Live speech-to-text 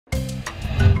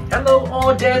Hello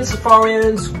all dance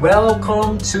safarians,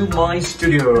 welcome to my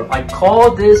studio. I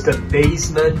call this the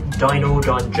basement dino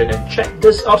dungeon, and check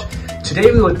this out.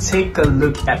 Today we will take a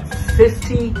look at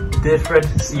 50 different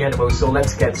sea animals, so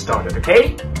let's get started,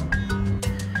 okay?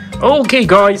 Okay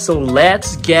guys, so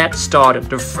let's get started.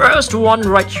 The first one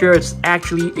right here is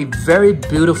actually a very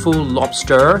beautiful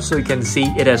lobster. So you can see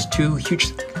it has two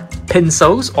huge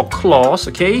pincers or claws,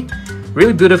 okay?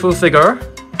 Really beautiful figure.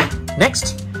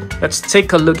 Next, let's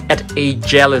take a look at a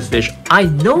jellyfish. I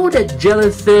know that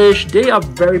jellyfish, they are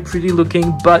very pretty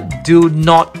looking, but do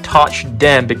not touch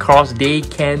them because they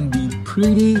can be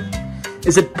pretty...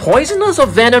 Is it poisonous or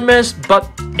venomous? But,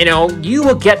 you know, you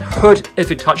will get hurt if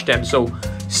you touch them. So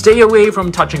stay away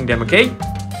from touching them, okay?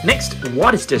 Next,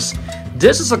 what is this?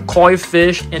 This is a koi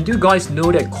fish, and do you guys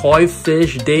know that koi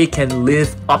fish, they can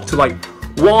live up to like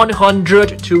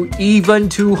 100 to even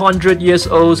 200 years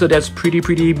old, so that's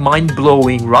pretty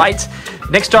mind-blowing, right?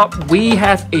 Next up, we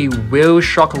have a whale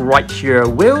shark right here.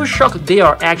 Whale shark, they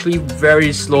are actually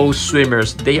very slow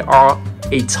swimmers. They are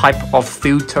a type of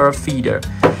filter feeder.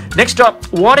 Next up,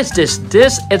 what is this?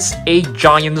 This is a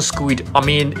giant squid. I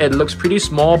mean, it looks pretty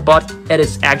small, but it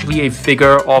is actually a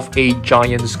figure of a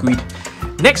giant squid.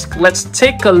 Next, let's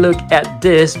take a look at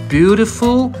this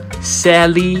beautiful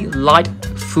Sally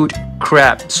Lightfoot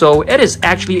crab. So it is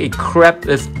actually a crab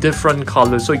with different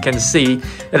colors. So you can see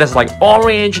it is like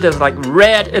orange, it is like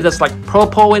red, it is like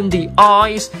purple in the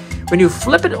eyes. When you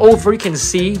flip it over, you can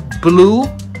see blue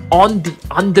on the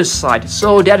underside.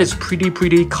 So that is pretty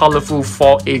colorful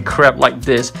for a crab like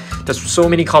this. There's so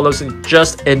many colors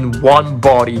just in one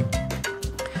body.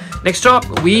 Next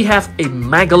up, we have a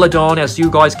megalodon. As you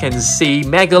guys can see,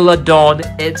 megalodon,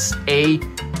 it's a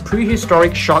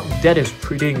prehistoric shark that is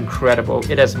pretty incredible.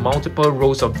 It has multiple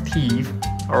rows of teeth,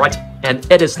 alright, and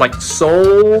it is like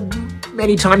so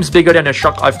many times bigger than a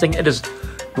shark. I think it is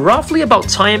roughly about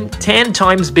 10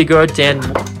 times bigger than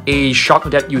a shark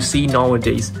that you see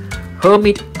nowadays.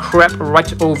 Hermit crab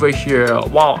right over here.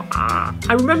 Wow,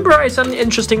 I remember I some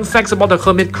interesting facts about the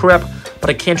hermit crab, but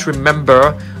I can't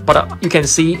remember. But you can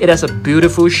see it has a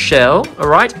beautiful shell,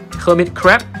 alright, hermit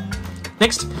crab.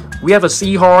 Next, we have a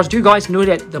seahorse. Do you guys know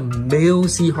that the male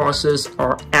seahorses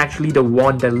are actually the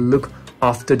one that look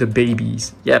after the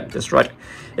babies? Yeah, that's right.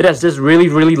 It has this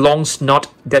really long snout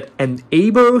that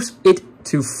enables it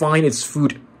to find its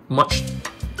food much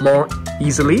more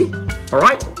easily.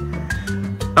 Alright.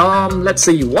 Let's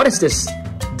see, what is this?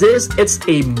 This is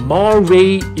a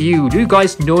moray eel. Do you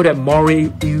guys know that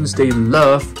moray eels, they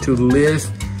love to live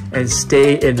and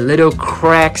stay in little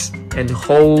cracks and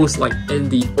holes like in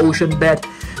the ocean bed?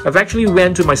 I've actually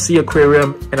went to my sea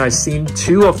aquarium and I've seen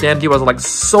two of them. They were like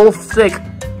so thick.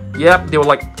 Yep, they were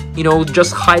like, you know,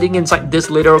 just hiding inside this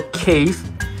little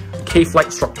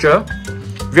cave-like structure.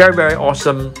 Very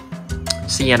awesome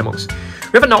sea animals.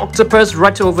 We have an octopus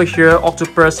right over here.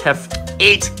 Octopus have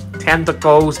 8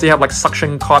 tentacles. They have like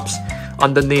suction cups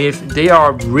underneath. They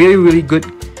are really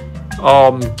good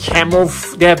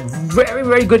they have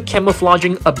very good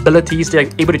camouflaging abilities. They're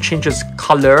able to change its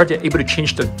color. They're able to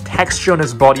change the texture on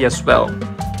its body as well.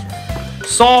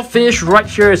 Sawfish right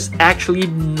here is actually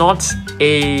not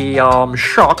a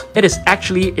shark. It is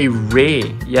actually a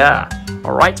ray. Yeah,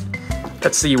 alright.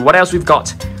 Let's see what else we've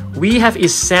got. We have a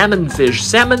salmon fish.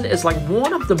 Salmon is like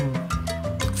one of the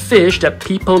fish that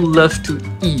people love to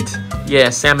eat. Yeah,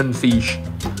 salmon fish.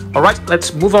 Alright,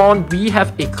 let's move on. We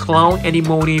have a clown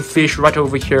anemone fish right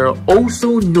over here,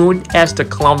 also known as the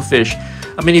clownfish.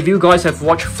 I mean, if you guys have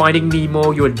watched Finding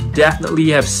Nemo, you would definitely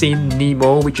have seen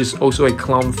Nemo, which is also a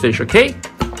clownfish, okay?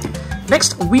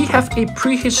 Next, we have a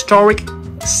prehistoric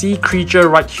sea creature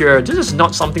right here. This is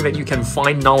not something that you can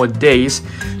find nowadays.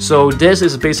 So this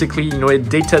is basically, you know, it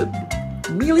dated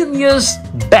a million years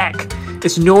back.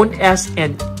 It's known as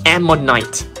an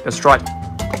ammonite. That's right.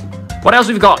 What else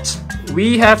we've got?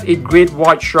 We have a great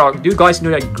white shark. Do you guys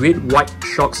know that great white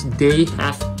sharks, they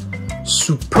have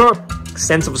superb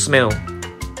sense of smell?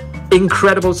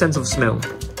 Incredible sense of smell.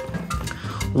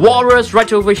 Walrus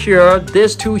right over here.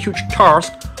 These two huge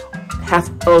tusks have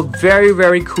a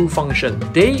very cool function.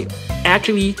 They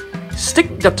actually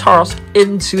stick the tusk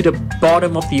into the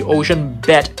bottom of the ocean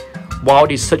bed while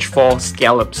they search for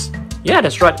scallops. Yeah,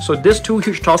 that's right. So these two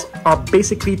huge tusks are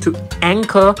basically to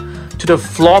anchor to the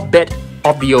floor bed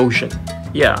of the ocean.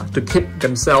 Yeah, to keep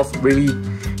themselves really,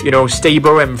 you know,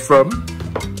 stable and firm.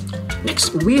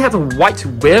 Next, we have a white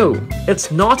whale. It's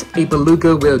not a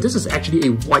beluga whale. This is actually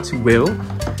a white whale.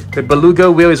 The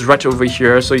beluga whale is right over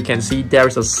here, so you can see there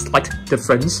is a slight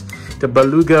difference. The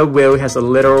beluga whale has a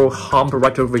little hump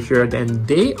right over here, and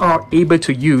they are able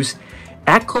to use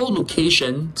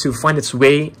echolocation to find its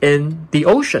way in the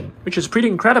ocean, which is pretty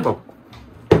incredible.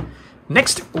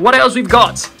 Next, what else we've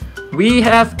got? We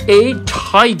have a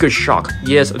tiger shark.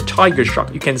 Yes, a tiger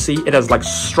shark. You can see it has like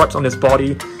stripes on its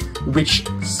body, which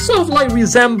sort of like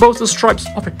resembles the stripes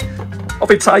of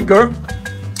a tiger.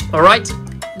 Alright,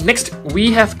 next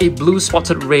we have a blue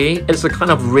spotted ray. It's a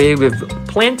kind of ray with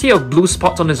plenty of blue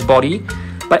spots on its body,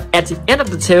 but at the end of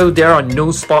the tail there are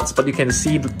no spots, but you can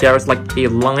see that there's like a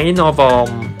line of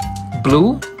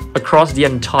blue across the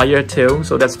entire tail,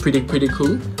 so that's pretty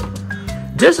cool.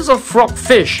 This is a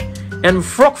frogfish, and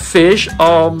frogfish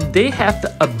they have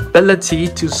the ability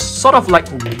to sort of like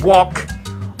walk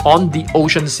on the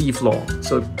ocean seafloor,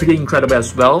 so pretty incredible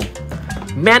as well.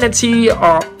 Manatee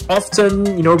are often,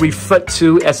 you know, referred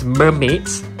to as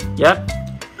mermaids. Yeah,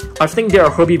 I think they are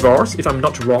herbivores if I'm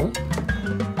not wrong.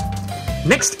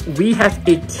 Next, we have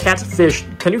a catfish.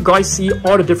 Can you guys see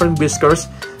all the different whiskers?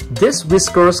 This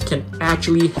whiskers can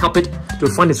actually help it to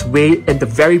find its way in the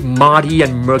very muddy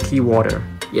and murky water.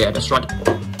 Yeah, that's right.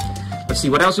 Let's see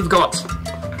what else we've got.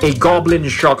 A goblin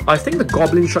shark. I think the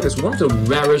goblin shark is one of the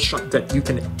rarest sharks that you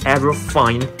can ever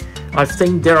find. I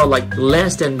think there are like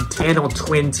less than 10 or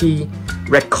 20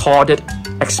 recorded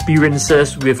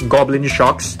experiences with goblin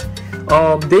sharks.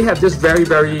 They have this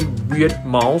very weird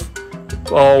mouth.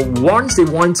 Once they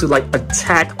want to like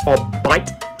attack or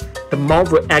bite, the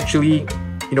mouth will actually,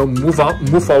 you know, move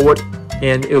forward,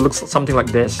 and it looks something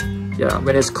like this. Yeah,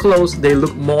 when it's close, they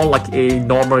look more like a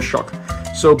normal shark.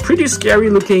 So pretty scary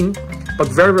looking, but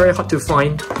very hard to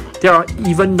find. There are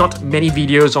even not many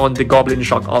videos on the goblin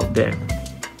shark out there.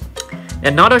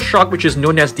 Another shark, which is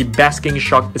known as the basking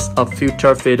shark, is a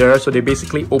filter feeder. So they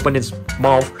basically open its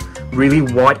mouth really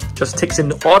wide, just takes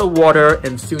in all the water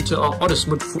and filter out all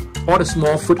the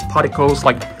small food particles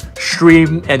like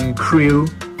shrimp and krill.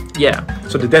 Yeah,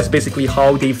 so that's basically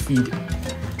how they feed.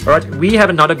 Alright, we have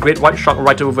another great white shark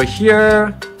right over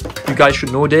here. You guys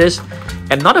should know this.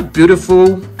 Another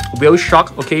beautiful whale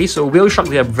shark. Okay, so whale shark,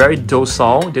 they are very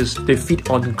docile. They feed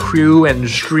on krill and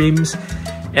shrimps,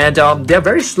 and they're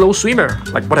very slow swimmer,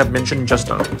 like what I've mentioned just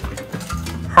now.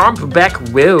 Humpback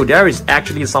whale. There is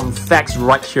actually some facts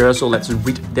right here, so let's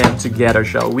read them together,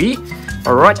 shall we?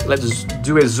 Alright, let's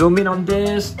do a zoom in on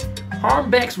this.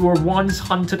 Humpbacks were once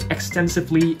hunted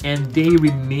extensively and they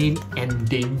remain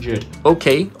endangered.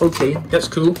 Okay, that's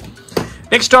cool.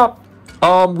 Next up,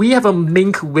 we have a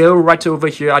minke whale right over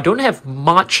here. I don't have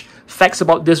much facts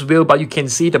about this whale, but you can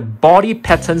see the body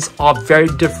patterns are very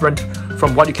different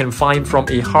from what you can find from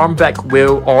a humpback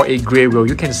whale or a grey whale.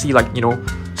 You can see, like, you know,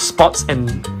 spots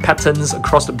and patterns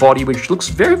across the body, which looks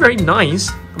very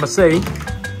nice, I must say.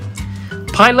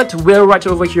 Pilot whale right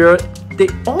over here. They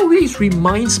always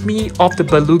reminds me of the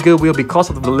beluga whale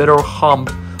because of the little hump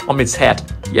on its head.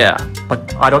 Yeah,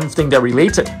 but I don't think they're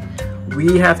related.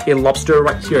 We have a lobster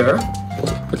right here.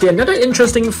 Okay, another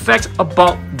interesting fact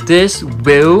about this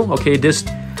whale, okay, this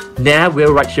narwhal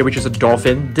whale right here, which is a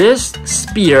dolphin, this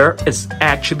spear is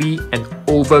actually an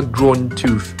overgrown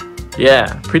tooth.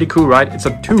 Yeah, pretty cool, right? It's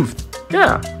a tooth.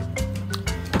 Yeah.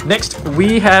 Next,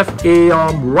 we have a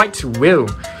right whale.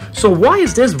 So why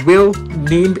is this whale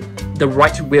named the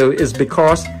right whale? Is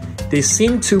because they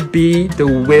seem to be the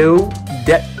whale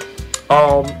that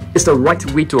is the right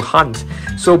way to hunt.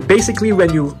 So basically,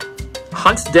 when you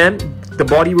hunt them, the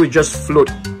body will just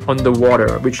float on the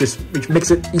water, which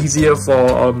makes it easier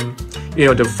for you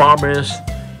know, the farmers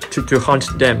to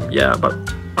hunt them. Yeah, but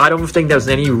I don't think there's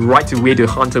any right way to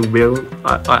hunt a whale.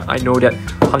 I know that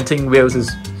hunting whales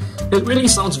it really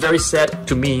sounds very sad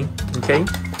to me. Okay.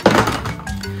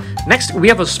 Next, we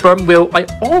have a sperm whale. I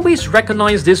always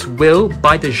recognize this whale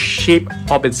by the shape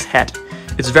of its head.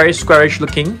 It's very squarish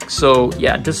looking. So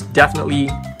yeah, this definitely,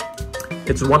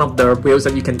 it's one of the whales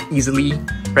that you can easily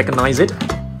recognize it.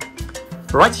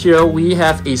 Right here, we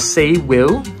have a sei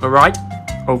whale. Alright,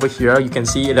 over here, you can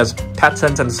see it has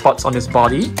patterns and spots on its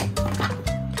body.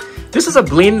 This is a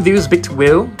Blainville's-beaked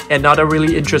whale. Another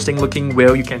really interesting looking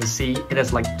whale. You can see it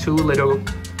has like two little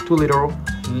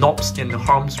knobs in the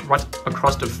arms right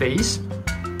across the face.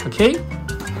 Okay.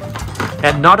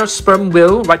 Another sperm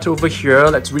whale right over here.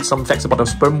 Let's read some facts about the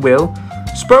sperm whale.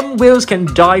 Sperm whales can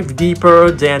dive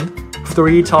deeper than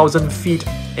 3,000 feet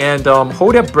and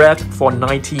hold their breath for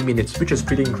 90 minutes, which is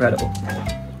pretty incredible.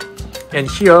 And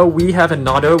here we have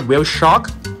another whale shark.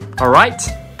 Alright.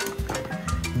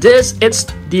 This is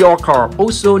the orca,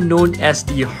 also known as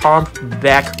the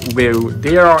humpback whale.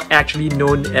 They are actually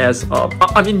known as,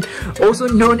 also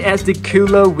known as the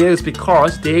killer whales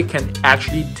because they can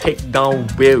actually take down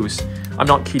whales. I'm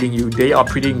not kidding you, they are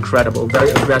pretty incredible,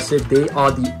 very aggressive. They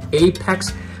are the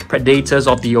apex predators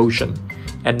of the ocean.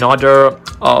 Another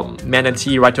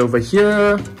manatee right over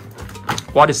here.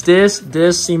 What is this?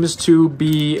 This seems to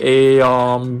be a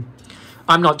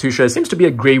I'm not too sure. It seems to be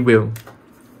a gray whale.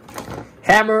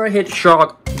 Hammerhead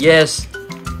shark. Yes.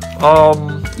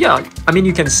 Yeah, I mean,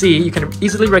 you can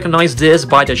easily recognize this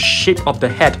by the shape of the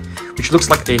head, which looks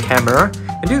like a hammer.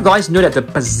 And do you guys know that the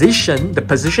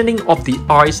positioning of the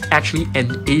eyes actually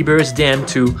enables them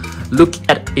to look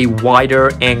at a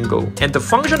wider angle? And the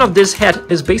function of this head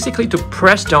is basically to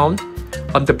press down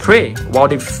on the prey while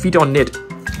they feed on it,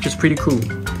 which is pretty cool.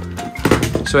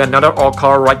 So another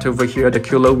orca right over here, the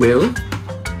killer whale.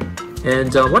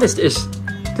 And what is this?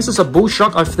 This is a bull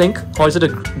shark, I think, or is it a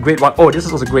great white? Oh, this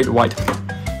is a great white.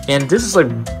 And this is a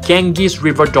Ganges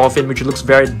river dolphin, which looks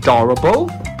very adorable.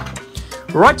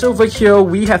 Right over here,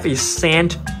 we have a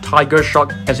sand tiger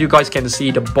shark. As you guys can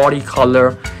see, the body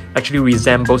color actually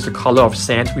resembles the color of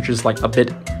sand, which is like a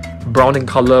bit brown in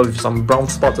color with some brown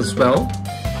spots as well.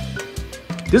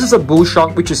 This is a bull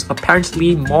shark, which is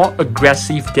apparently more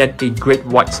aggressive than a great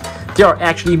white. There are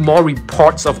actually more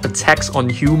reports of attacks on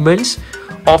humans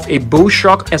of a bull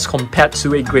shark as compared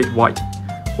to a great white.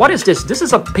 What is this? This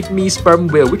is a pygmy sperm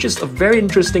whale, which is a very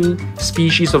interesting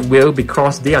species of whale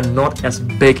because they are not as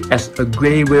big as a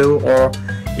gray whale or,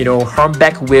 you know,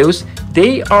 humpback whales.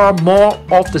 They are more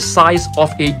of the size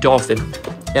of a dolphin.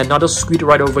 Another squid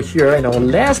right over here. And our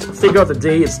last figure of the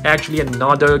day is actually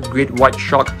another great white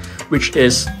shark, which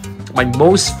is my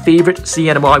most favorite sea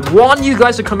animal. I want you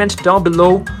guys to comment down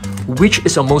below which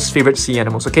is your most favorite sea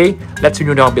animals, okay? Let me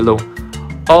know down below.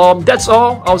 That's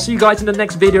all. I'll see you guys in the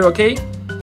next video, okay?